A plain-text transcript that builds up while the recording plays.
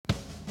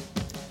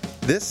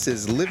This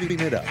is Living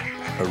It Up,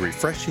 a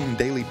refreshing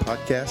daily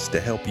podcast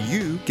to help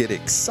you get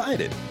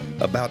excited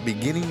about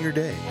beginning your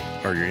day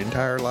or your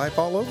entire life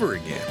all over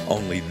again.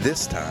 Only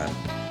this time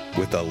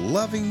with a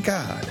loving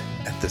God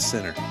at the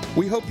center.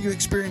 We hope you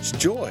experience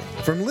joy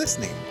from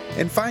listening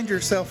and find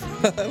yourself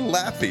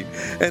laughing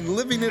and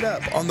living it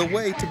up on the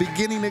way to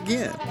beginning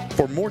again.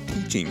 For more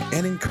teaching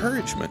and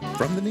encouragement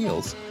from the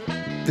Neils,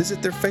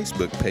 visit their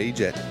Facebook page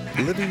at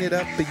Living It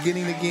Up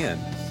Beginning Again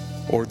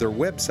or their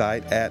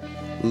website at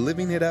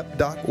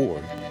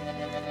livingitup.org.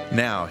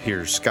 Now,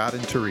 here's Scott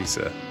and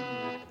Teresa.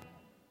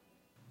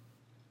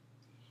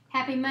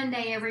 Happy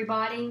Monday,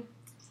 everybody.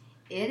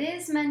 It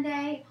is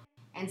Monday,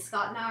 and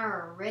Scott and I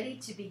are ready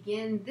to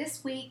begin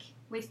this week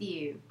with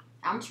you.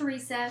 I'm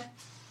Teresa,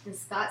 and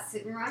Scott's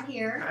sitting right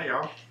here. Hi,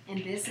 y'all.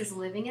 And this is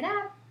Living It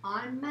Up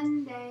on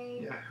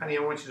Monday. Yeah, honey,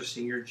 I want you to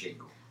sing your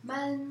jingle.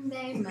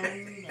 Monday.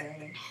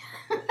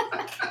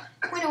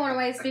 We don't want to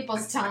waste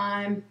people's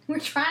time. We're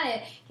trying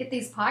to get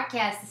these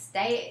podcasts to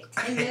stay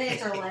at 10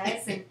 minutes or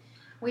less, and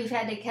we've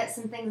had to cut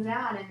some things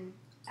out, and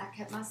I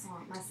cut my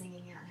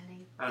singing out,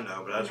 honey. I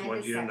know, but I just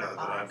wanted you to know that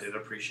I did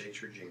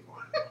appreciate your jingle.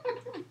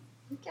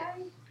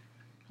 Okay.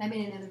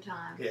 Maybe another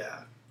time.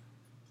 Yeah.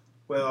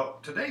 Well,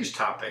 today's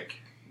topic,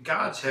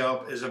 God's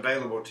help is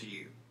available to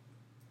you.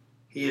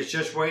 He is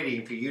just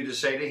waiting for you to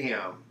say to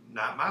him,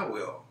 not my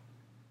will,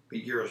 but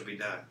yours be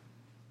done.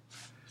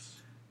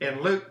 In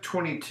Luke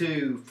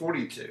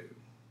 22:42,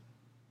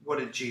 what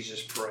did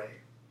Jesus pray?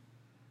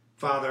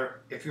 Father,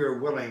 if you are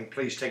willing,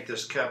 please take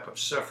this cup of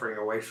suffering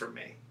away from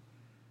me.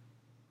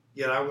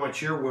 Yet I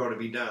want your will to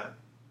be done,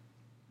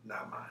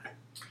 not mine.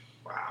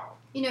 Wow.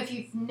 You know, if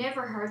you've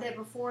never heard that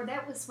before,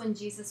 that was when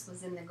Jesus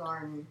was in the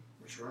garden.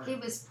 That's right. He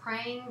was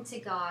praying to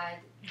God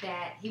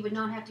that he would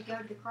not have to go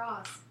to the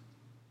cross.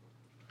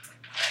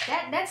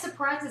 That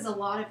surprises a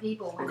lot of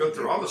people. We'll go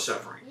through all the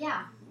suffering.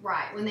 Yeah,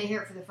 right, when they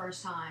hear it for the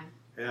first time.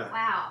 Yeah.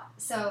 Wow.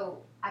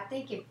 So I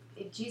think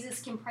if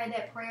Jesus can pray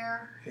that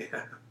prayer,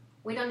 Yeah.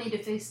 we don't need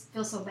to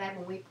feel so bad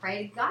when we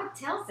pray. God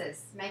tells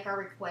us, make our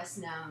requests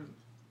known.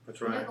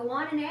 That's right. Go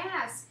on and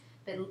ask.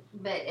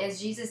 But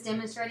as Jesus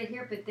demonstrated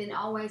here, but then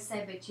always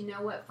say, but you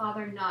know what,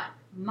 Father, not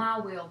my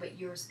will, but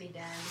yours be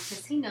done.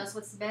 Because he knows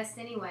what's best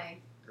anyway.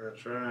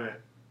 That's right.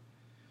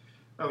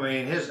 I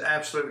mean, his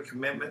absolute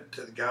commitment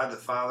to God the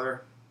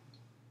Father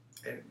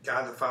and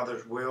God the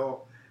Father's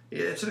will,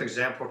 it's an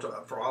example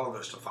for all of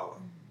us to follow.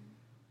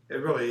 It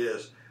really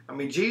is. I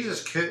mean,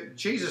 Jesus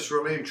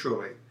really and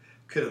truly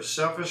could have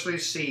selfishly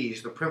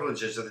seized the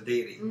privileges of the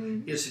deity.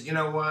 Mm-hmm. He said, you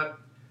know what?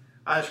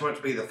 I just want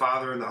to be the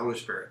Father and the Holy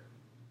Spirit.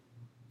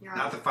 Right.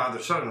 Not the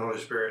Father, Son, and Holy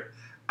Spirit.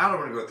 I don't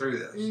want to go through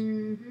this.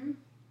 Mm-hmm.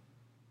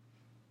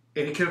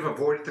 And he could have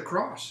avoided the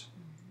cross.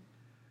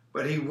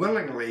 But he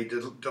willingly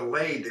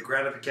delayed the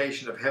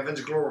gratification of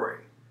heaven's glory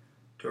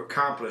to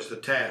accomplish the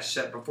task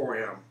set before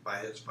him by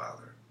his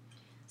Father.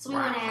 So we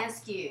want to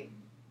ask you,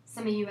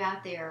 some of you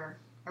out there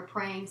are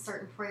praying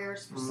certain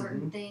prayers for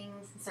certain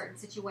things and certain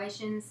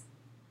situations.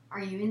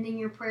 Are you ending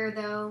your prayer,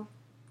 though,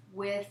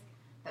 with,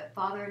 but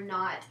Father,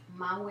 not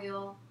my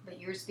will, but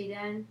yours be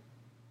done?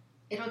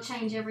 It'll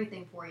change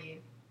everything for you.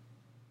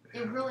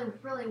 Yeah. It really,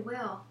 really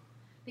will.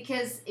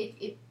 Because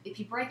if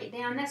you break it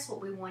down, that's what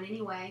we want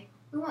anyway.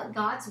 We want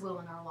God's will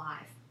in our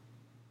life.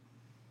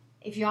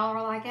 If y'all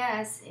are like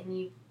us and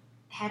you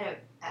had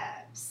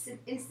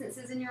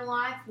instances in your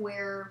life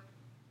where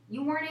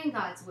you weren't in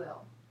God's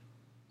will,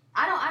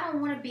 I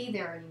don't want to be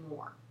there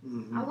anymore.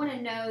 Mm-hmm. I want to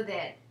know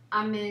that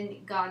I'm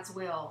in God's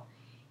will.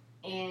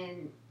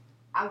 And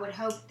I would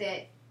hope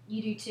that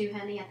you do too,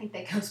 honey. I think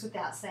that goes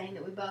without saying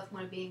that we both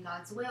want to be in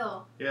God's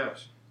will.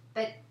 Yes.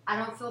 But I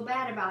don't feel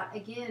bad about,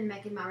 again,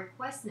 making my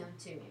request known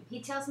to him. He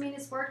tells me in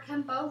his word,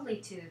 come boldly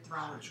to the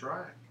throne. That's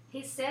right.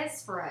 He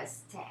says for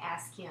us to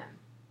ask him.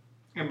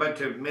 But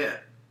to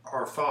admit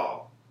our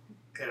fault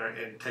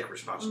and take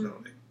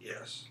responsibility.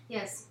 Yes.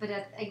 Yes, but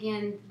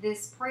again,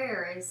 this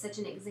prayer is such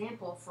an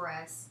example for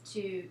us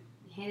to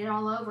hand it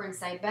all over and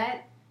say,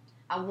 but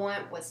I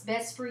want what's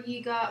best for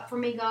you, God, for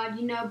me, God.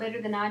 You know better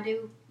than I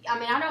do. I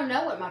mean, I don't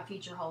know what my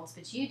future holds,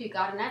 but you do,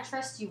 God, and I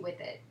trust you with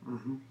it.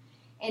 Mm-hmm.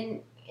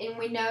 And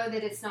we know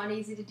that it's not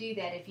easy to do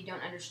that if you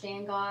don't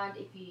understand God,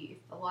 if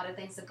a lot of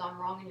things have gone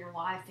wrong in your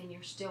life and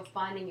you're still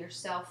finding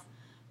yourself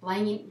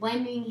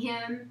blaming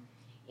him,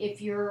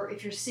 if you're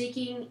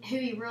seeking who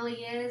he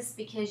really is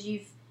because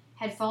you've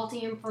had faulty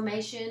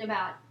information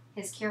about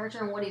his character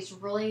and what he's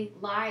really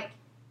like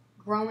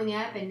growing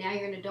up, and now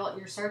you're an adult and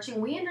you're searching,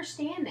 we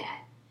understand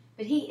that.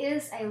 But he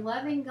is a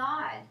loving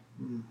God.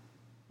 Mm.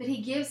 But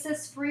he gives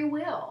us free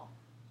will.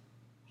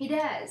 He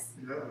does.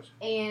 He does.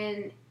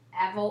 And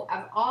I've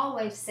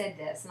always said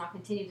this, and I'll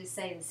continue to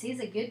say this. He's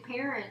a good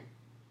parent.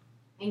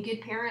 And good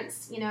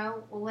parents,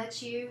 will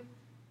let you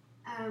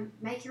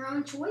make your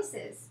own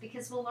choices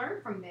because we'll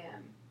learn from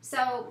them.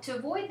 So to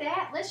avoid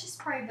that, let's just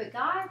pray, but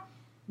God,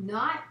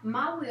 not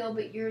my will,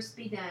 but yours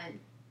be done.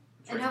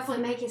 And hopefully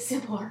make it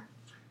simpler.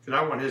 And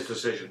I want his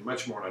decision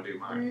much more than I do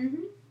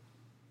mine.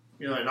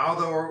 Mm-hmm. And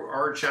although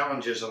our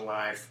challenges in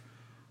life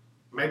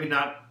maybe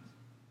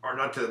are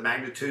not to the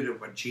magnitude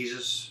of what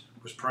Jesus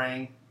was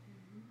praying.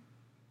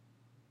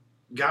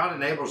 God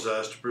enables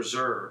us to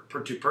persevere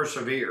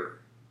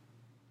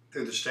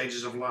through the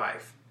stages of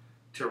life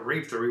to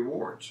reap the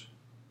rewards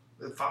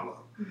that follow.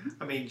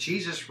 I mean,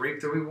 Jesus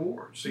reaped the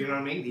rewards. So you know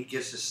what I mean? He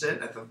gets to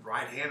sit at the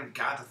right hand of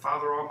God the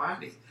Father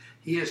Almighty.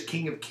 He is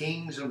King of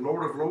Kings and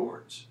Lord of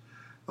Lords.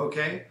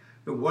 Okay?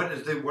 But what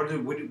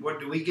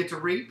do we get to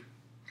reap?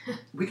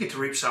 We get to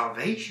reap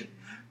salvation.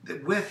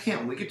 That with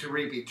Him, we get to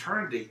reap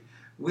eternity.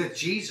 With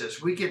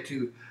Jesus, we get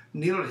to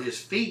kneel at His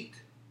feet.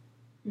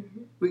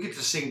 We get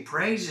to sing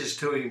praises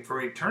to Him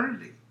for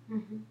eternity.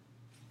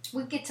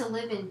 We get to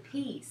live in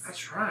peace.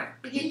 That's right.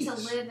 We get to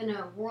live in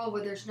a world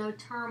where there's no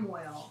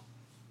turmoil,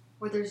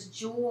 where there's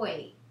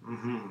joy.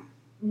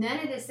 None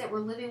of this that we're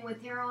living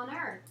with here on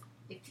earth.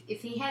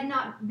 If He had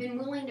not been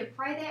willing to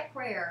pray that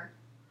prayer,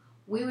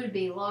 we would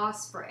be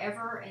lost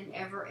forever and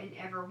ever and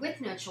ever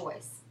with no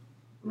choice.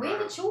 We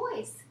have a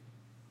choice.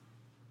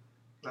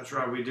 That's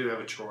right. We do have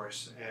a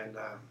choice. And,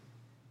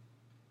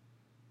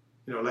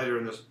 later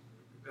in this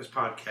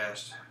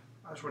podcast,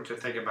 I just want you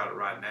to think about it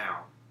right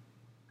now.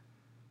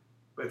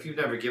 But if you've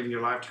never given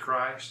your life to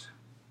Christ,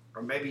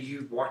 or maybe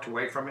you've walked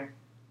away from Him,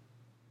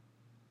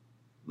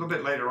 a little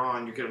bit later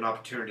on, you get an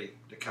opportunity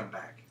to come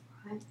back.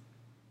 Right.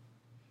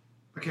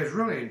 Because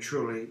really and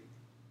truly,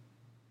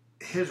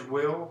 His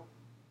will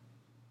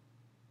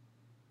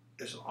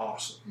is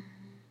awesome.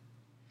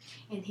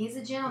 And He's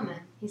a gentleman.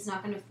 He's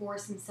not going to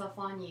force Himself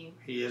on you.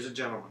 He is a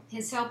gentleman.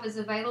 His help is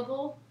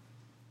available.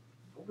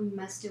 We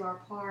must do our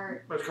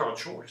part. But it's called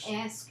choice.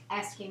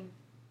 Ask Him.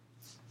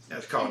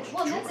 That's called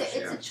choice. That's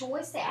it. It's a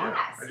choice to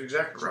ask. That's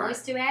exactly right.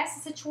 Choice to ask.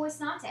 It's a choice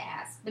not to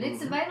ask. But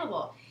it's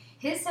available.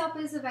 His help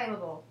is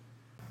available.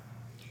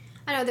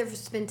 I know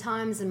there's been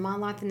times in my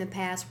life in the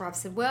past where I've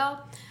said,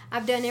 well,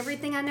 I've done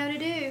everything I know to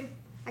do.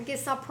 I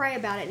guess I'll pray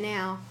about it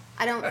now.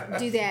 I don't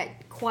do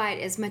that quite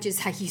as much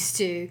as I used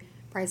to.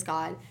 Praise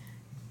God.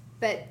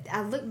 But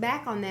I look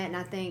back on that and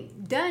I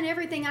think, done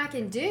everything I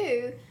can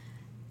do,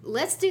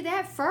 let's do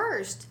that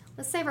first.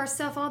 Let's save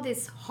ourselves all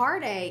this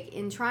heartache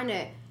in trying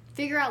to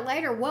figure out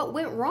later what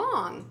went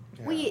wrong.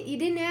 Yeah. You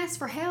didn't ask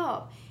for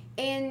help.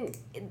 And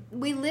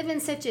we live in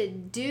such a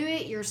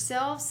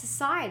do-it-yourself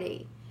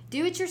society.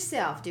 Do it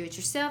yourself. Do it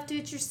yourself. Do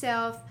it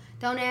yourself.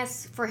 Don't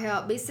ask for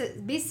help. Be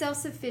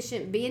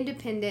self-sufficient. Be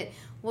independent.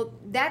 Well,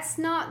 that's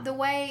not the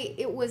way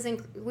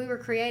we were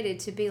created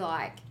to be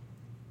like.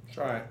 That's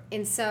right.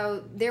 And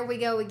so there we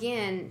go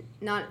again,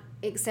 not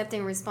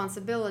accepting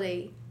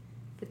responsibility.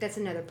 But that's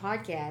another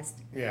podcast.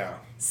 Yeah.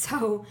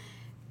 So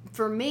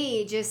for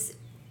me, just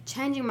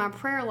changing my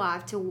prayer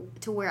life to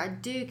where I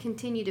do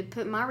continue to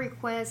put my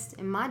requests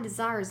and my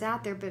desires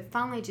out there, but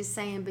finally just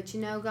saying, but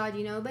God,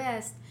 you know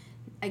best.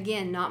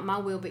 Again, not my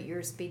will, but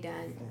yours be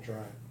done. That's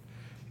right.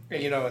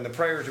 And, and the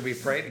prayers that we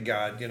pray to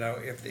God,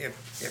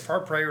 if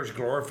our prayers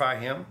glorify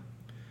Him,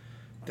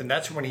 then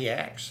that's when He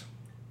acts.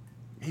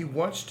 He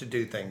wants to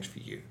do things for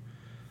you.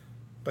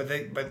 But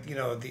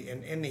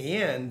in the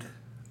end,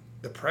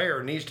 the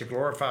prayer needs to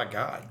glorify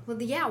God. Well,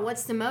 yeah,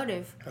 what's the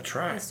motive? That's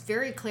right. It's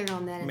very clear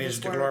on that. Is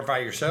it to glorify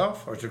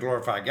yourself or to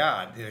glorify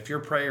God? And if your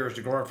prayer is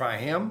to glorify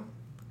Him,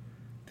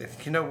 then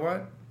you know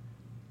what?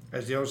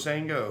 As the old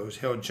saying goes,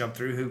 He'll jump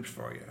through hoops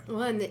for you.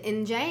 Well,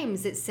 in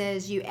James it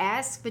says you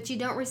ask but you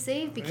don't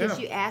receive because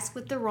you ask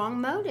with the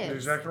wrong motives.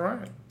 Exactly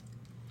right.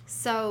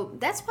 So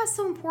that's why it's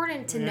so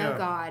important to know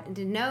God and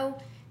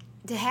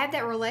to have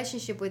that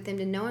relationship with Him,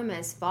 to know Him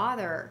as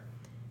Father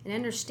and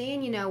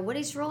understand, what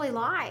He's really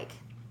like.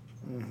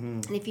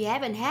 And if you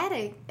haven't had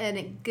a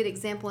good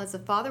example as a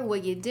father, well,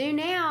 you do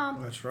now.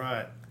 That's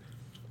right.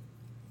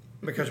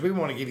 Because we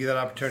want to give you that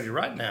opportunity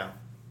right now.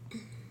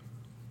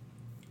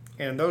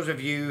 And those of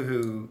you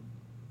who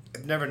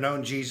have never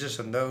known Jesus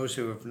and those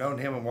who have known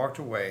Him and walked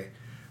away,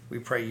 we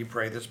pray you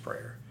pray this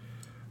prayer.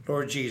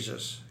 Lord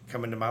Jesus,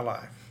 come into my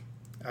life.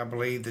 I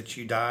believe that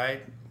you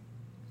died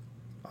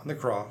on the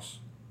cross,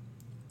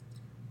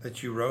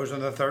 that you rose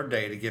on the third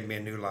day to give me a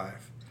new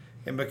life.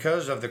 And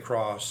because of the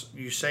cross,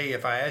 you say,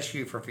 if I ask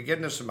you for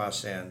forgiveness of my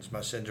sins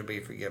will be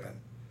forgiven.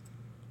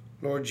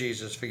 Lord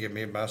Jesus, forgive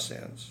me of my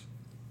sins.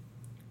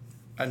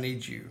 I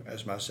need you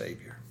as my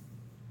Savior.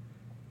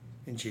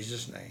 In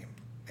Jesus' name,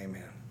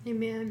 amen.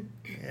 Amen.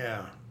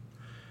 Yeah.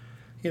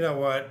 You know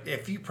what?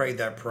 If you prayed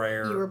that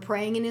prayer... You were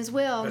praying in His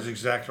will. That's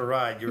exactly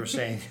right. You were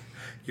saying,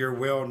 your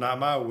will, not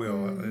my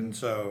will. And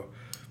so,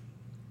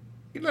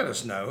 you let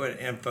us know at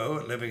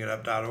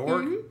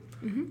info@livingitup.org.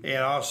 And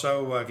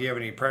also, if you have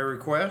any prayer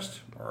requests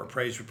or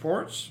praise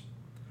reports,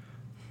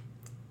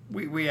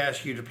 we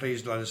ask you to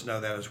please let us know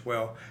that as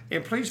well.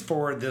 And please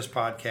forward this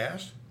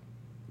podcast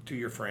to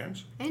your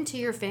friends. And to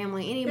your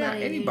family.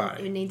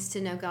 Anybody. Who needs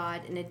to know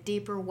God in a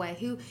deeper way.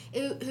 Who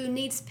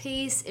needs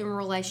peace in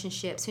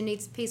relationships. Who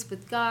needs peace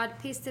with God,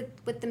 peace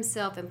with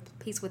themselves, and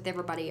peace with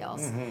everybody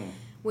else.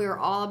 We are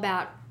all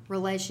about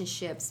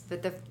relationships,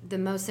 but the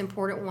most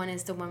important one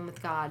is the one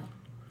with God.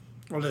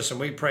 Well, listen,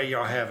 we pray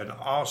y'all have an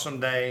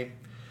awesome day.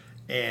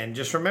 And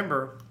just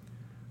remember,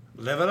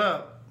 live it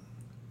up.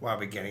 while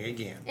beginning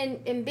again.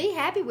 And be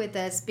happy with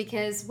us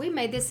because we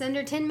made this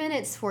under 10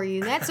 minutes for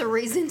you. That's a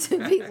reason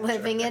to be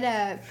living it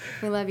up.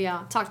 We love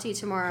y'all. Talk to you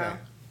tomorrow.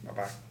 Okay.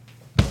 Bye-bye.